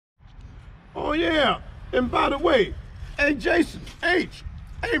Oh yeah, and by the way, hey Jason H,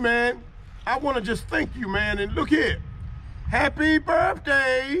 hey man, I want to just thank you, man, and look here, happy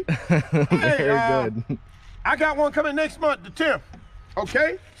birthday. Very good. I got one coming next month, the 10th.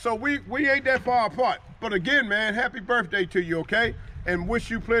 Okay, so we ain't that far apart. But again, man, happy birthday to you, okay? And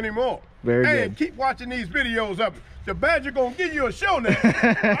wish you plenty more. Very good. And keep watching these videos of it. The Badger gonna give you a show now.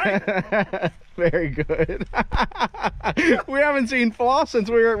 Right? Very good. We haven't seen Floss since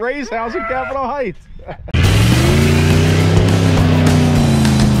we were at Ray's house in Capitol Heights.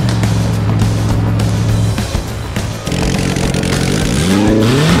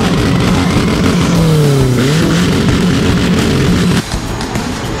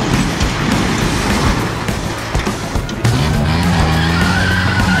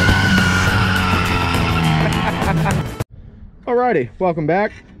 Alrighty, welcome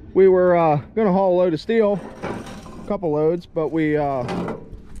back. We were gonna haul a load of steel, a couple loads, but we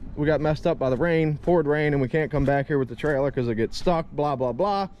got messed up by the rain, poured rain, and we can't come back here with the trailer because it gets stuck, blah blah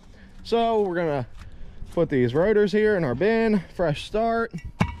blah. So we're gonna put these rotors here in our bin, fresh start,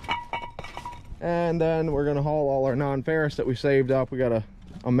 and then we're gonna haul all our non-ferrous that we saved up. We got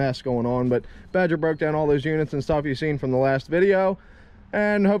a mess going on, but Badger broke down all those units and stuff you've seen from the last video,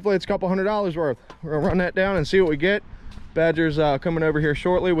 and hopefully it's a couple $100 worth. We're gonna run that down and see what we get. Badger's coming over here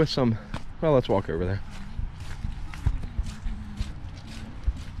shortly with some, well, let's walk over there.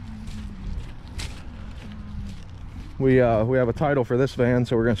 We have a title for this van,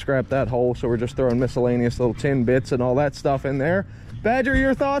 so we're gonna scrap that whole, so we're just throwing miscellaneous little tin bits and all that stuff in there. Badger,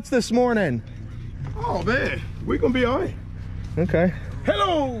 your thoughts this morning? Oh man, we're gonna be all right. Okay.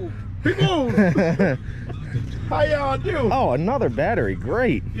 Hello, people. How y'all do? Oh, another battery,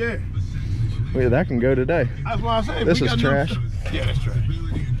 great. Yeah. Wait, that can go today. That's why I say this is trash. Yeah, that's trash.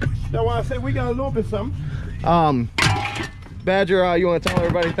 That's why I say we got a little bit something. Badger, you want to tell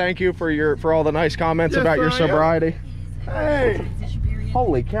everybody thank you for all the nice comments about your sobriety? Hey,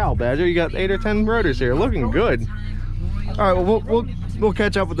 holy cow, Badger, you got 8 or 10 rotors here, looking good. All right, well we'll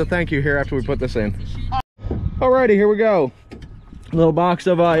catch up with the thank you here after we put this in. Alrighty, here we go. A little box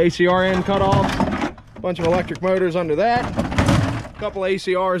of ACR end cutoffs, bunch of electric motors under that, a couple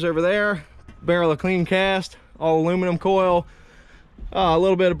ACRs over there. Barrel of clean cast, all aluminum coil, a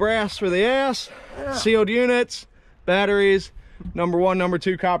little bit of brass for the ass, sealed units, batteries, number 1, number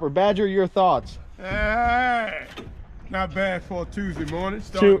 2 copper. Badger, your thoughts? Hey, not bad for a Tuesday morning.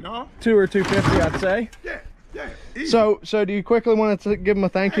 Two or 250, I'd say. Yeah, easy. So do you quickly want to give them a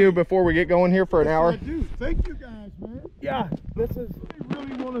thank you before we get going here for an hour? I do. Thank you guys, man. Yeah, this is. I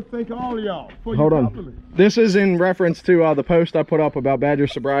really want to thank all of y'all for your compliment. This is in reference to the post I put up about Badger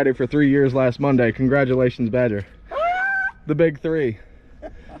sobriety for 3 years last Monday. Congratulations, Badger. The big 3.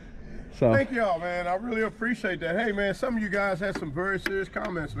 So thank y'all, man. I really appreciate that. Hey, man, some of you guys had some very serious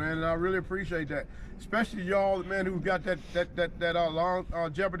comments, man, and I really appreciate that. Especially y'all, man, who got that long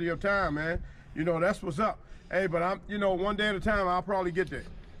jeopardy of time, man. You know, that's what's up. Hey, but I'm, you know, one day at a time, I'll probably get there.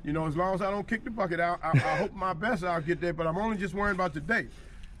 You know, as long as I don't kick the bucket out, I hope my best I'll get there, but I'm only just worrying about today.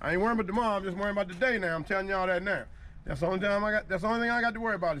 I ain't worrying about tomorrow, I'm just worrying about today now. I'm telling y'all that now. That's the only thing I got to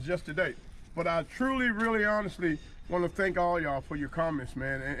worry about is just today. But I truly, really, honestly want to thank all y'all for your comments,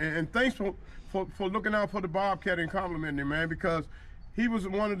 man. And thanks for looking out for the Bobcat and complimenting him, man, because he was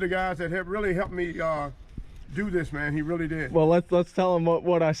one of the guys that have really helped me do this, man. He really did. Well, let's tell him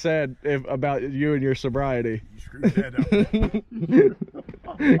what I said about you and your sobriety. You screwed that up.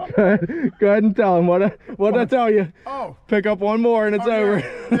 Go ahead and tell him what I tell you. Oh, pick up one more and it's over.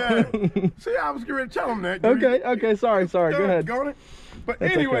 Yeah. See, I was going to tell him that. Okay. Sorry. Go ahead. But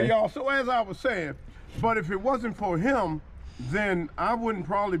That's anyway, okay. y'all. So as I was saying, but if it wasn't for him, then I wouldn't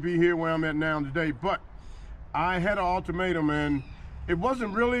probably be here where I'm at now today. But I had an ultimatum, and it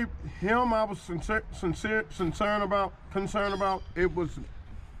wasn't really him I was concerned about. It was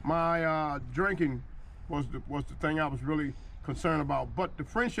my drinking was the thing I was really concerned about. But the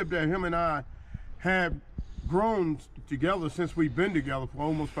friendship that him and I have grown together since we've been together for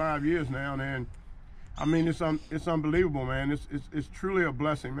almost 5 years now, and I mean it's unbelievable, man. It's truly a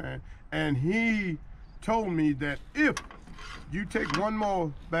blessing, man. And he told me that if you take one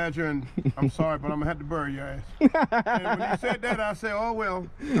more, Badger, and I'm sorry, but I'm gonna have to bury your ass. And when he said that, I said, oh well,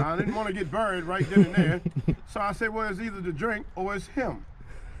 I didn't want to get buried right then and there. So I said, well, it's either the drink or it's him.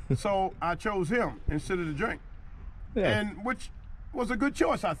 So I chose him instead of the drink. Yeah. And which was a good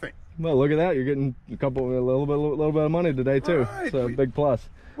choice, I think. Well, look at that. You're getting a little bit of money today too. Right. So big plus.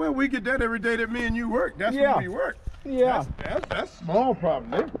 Well, we get that every day that me and you work. That's when we work. Yeah. That's small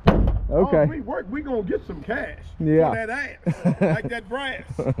problem, man. Okay. Oh, we work, we gonna get some cash. Yeah. For that ass, like that brass.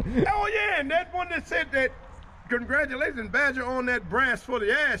 Oh yeah, and that one that said that, congratulations, Badger, on that brass for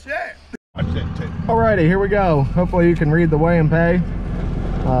the ass, yeah. Alrighty, here we go. Hopefully you can read the weigh and pay.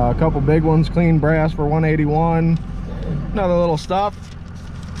 A couple big ones, clean brass for 181. Another little stuff.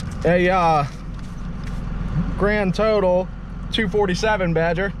 A grand total 247,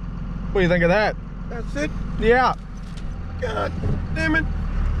 Badger. What do you think of that? That's it? Yeah. God damn it.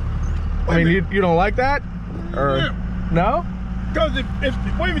 I mean, you don't like that? Or yeah. No? Because if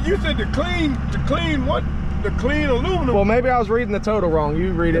wait a minute, you said the clean what? The clean aluminum. Well, maybe I was reading the total wrong.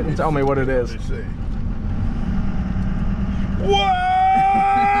 You read it and tell me what it is. Whoa!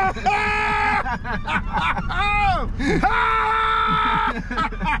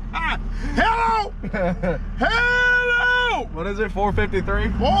 Hello! Hello! What is it,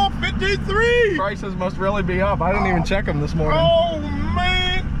 453? 453! Prices must really be up. I didn't even check them this morning. Oh,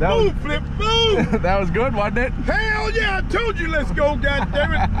 man! Flip, move! That was good, wasn't it? Hell yeah, I told you let's go,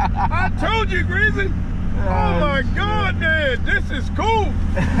 goddammit! I told you, Greasy! Oh my God, man, this is cool.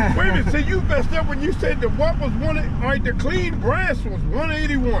 Wait a minute, see, you messed up when you said that what was the clean brass was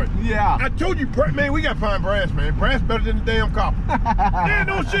 181. Yeah. I told you, man, we got fine brass, man. Brass better than the damn copper. Man,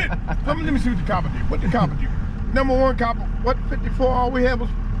 no shit. Let me see what the copper did. What the copper do? Number one copper, what, 54? All we had was,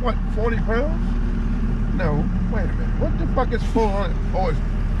 what, 40 pounds? No, wait a minute. What the fuck is 400? Oh, it's...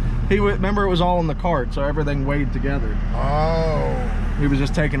 Remember, it was all in the cart, so everything weighed together. Oh. He was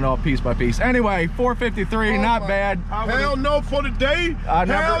just taking it off piece by piece. Anyway, 453, not bad. Hell no for the day.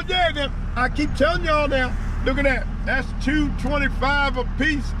 Hell yeah. I keep telling y'all now. Look at that. That's 225 a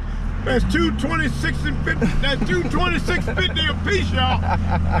piece. That's 226 and 50. That's 226.50 a piece, y'all.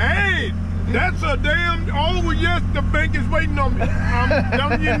 Hey, that's a damn. Oh yes, the bank is waiting on me. I'm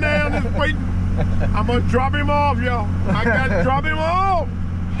telling you now, it's waiting. I'm gonna drop him off, y'all. I gotta drop him off.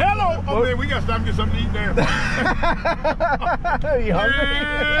 Hello! Oh man, we gotta stop and get something to eat now. You hungry?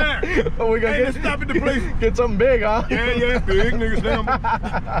 Yeah! Oh, we gotta stop at the place. Get something big, huh? Yeah, big niggas now.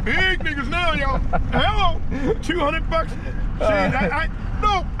 Big niggas now, y'all. Hello! 200 bucks. Shit,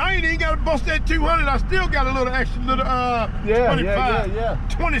 no, I ain't even gotta bust that 200. I still got a little extra, 25. Yeah.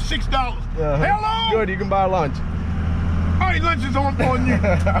 $26. Hello! Good, you can buy lunch. All right, lunch is on you.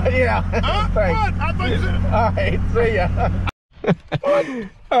 Yeah. Huh? Thanks. What? I thought you said. All right, see ya.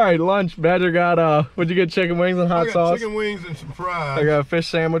 All right, lunch. Badger got what'd you get? Chicken wings and hot sauce. Chicken wings and some fries. I got a fish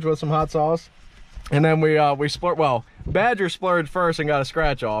sandwich with some hot sauce, and then we splurged. Well, Badger splurged first and got a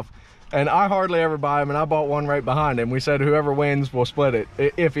scratch off, and I hardly ever buy them, and I bought one right behind him. We said whoever wins will split it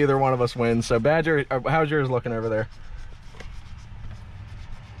if either one of us wins. So Badger, how's yours looking over there?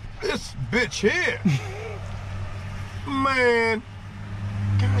 This bitch here, man.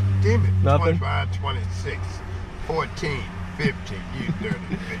 God damn it. Nothing. 25, 26, 14. 50, you dirty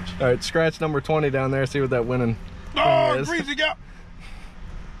bitch. All right, scratch number 20 down there. See what that winning thing is. Greasy got.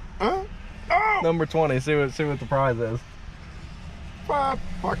 Huh? Oh. Number 20. See what the prize is. $5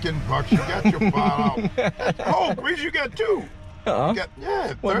 fucking bucks. You got your $5. Oh, Greasy, you got 2. You got,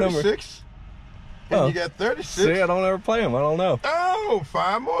 yeah, 36. And you got 36. See, I don't ever play them. I don't know. Oh,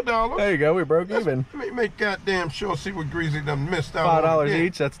 $5 more. There you go. We broke even. Let me make goddamn sure. See what Greasy done missed out. $5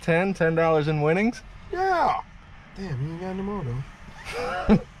 each. That's $10 in winnings. Yeah. Damn, you ain't got no more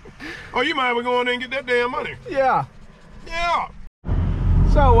though. Oh, you might be going in and get that damn money. Yeah. Yeah.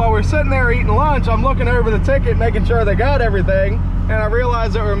 So while we're sitting there eating lunch, I'm looking over the ticket, making sure they got everything, and I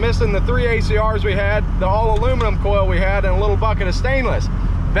realized that we're missing the 3 ACRs we had, the all aluminum coil we had, and a little bucket of stainless.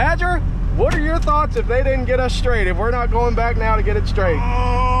 Badger, what are your thoughts if they didn't get us straight? If we're not going back now to get it straight?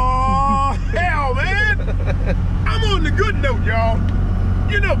 Oh, hell, man. I'm on the good note, y'all.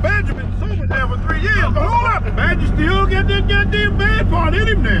 You know, Badger been sober now for 3 years, but hold up, Badger still got that goddamn bad part in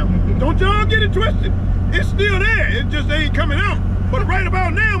him now. Don't y'all get it twisted. It's still there, it just ain't coming out. But right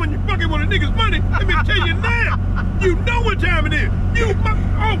about now, when you're fucking with a nigga's money, let me tell you now, you know what time it is. You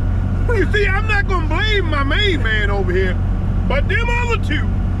see, I'm not gonna blame my main man over here, but them other two,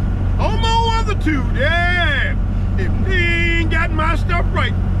 yeah, if they ain't got my stuff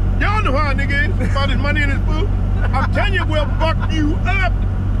right, y'all know how a nigga is about his money and his food. I'm telling you, we'll fuck you up.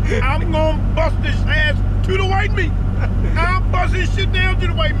 I'm gonna bust this ass to the white meat. I'll bust this shit down to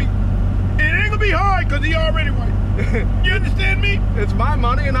the white meat. It ain't gonna be hard because he already white. You understand me? It's my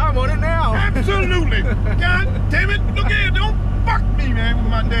money and I want it now. Absolutely. God damn it. Look here, don't fuck me, man,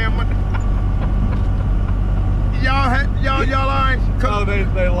 with my damn money. Y'all all right? Oh,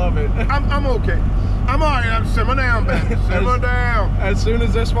 they love it. I'm okay. I'm all right. I'm simmer down, baby. Simmer down. As soon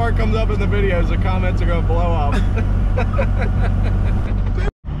as this part comes up in the videos, the comments are going to blow up.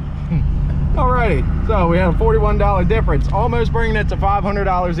 Alrighty, so we had a $41 difference, almost bringing it to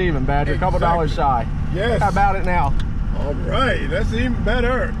 $500 even, Badger. A couple dollars shy. Yes. How about it now? All right, that's even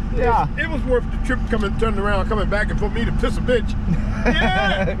better. Yeah. It was worth the trip turning around, coming back, and for me to piss a bitch.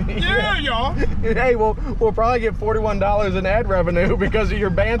 Yeah, y'all. Hey, we'll probably get $41 in ad revenue because of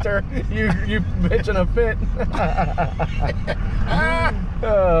your banter. You bitching a fit.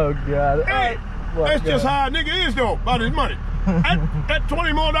 Oh God. Hey, that's just how a nigga is though, about his money. That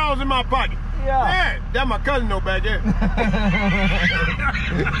 $20 more in my pocket. Yeah. That my cousin though back there.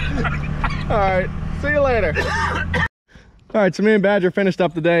 All right, see you later. All right, so me and Badger finished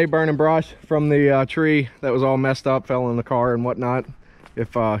up the day burning brush from the tree that was all messed up, fell in the car and whatnot,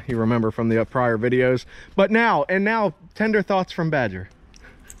 if you remember from the prior videos. But now tender thoughts from Badger.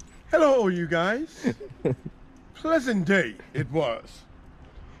 Hello, you guys. Pleasant day it was.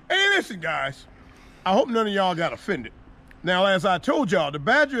 Hey, listen, guys. I hope none of y'all got offended. Now, as I told y'all, the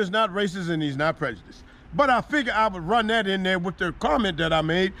Badger is not racist and he's not prejudiced. But I figure I would run that in there with the comment that I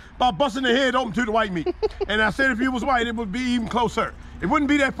made about busting the head open to the white meat. And I said if he was white, it would be even closer. It wouldn't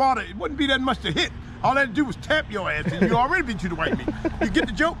be that far, it wouldn't be that much to hit. All that to do was tap your ass and you already be to the white meat. You get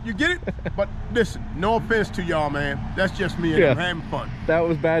the joke, you get it? But listen, no offense to y'all, man. That's just me and I'm having fun. That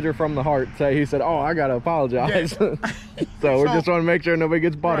was Badger from the heart. So he said, oh, I gotta apologize. Yeah. So we just want to make sure nobody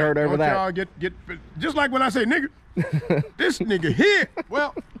gets butthurt over that. Y'all get just like when I say nigga, this nigga here.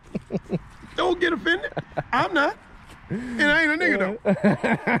 Well, don't get offended. I'm not. And I ain't a nigga though.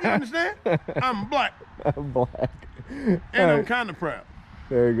 You understand? I'm black. I'm black. And I'm kind of proud.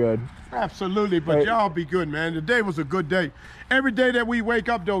 Very good. Absolutely, but y'all be good, man. The day was a good day. Every day that we wake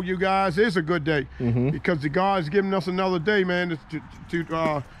up, though, you guys, is a good day because the God's giving us another day, man,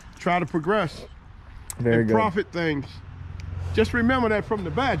 to try to progress and profit things. Just remember that from the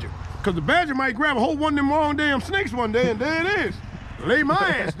Badger, because the Badger might grab a whole one of them long damn snakes one day, and there it is. Lay my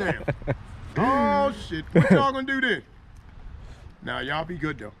ass down. Oh shit! What y'all gonna do then? Now y'all be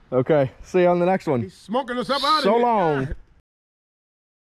good though. Okay. See you on the next one. He's smoking us up out of here. So long.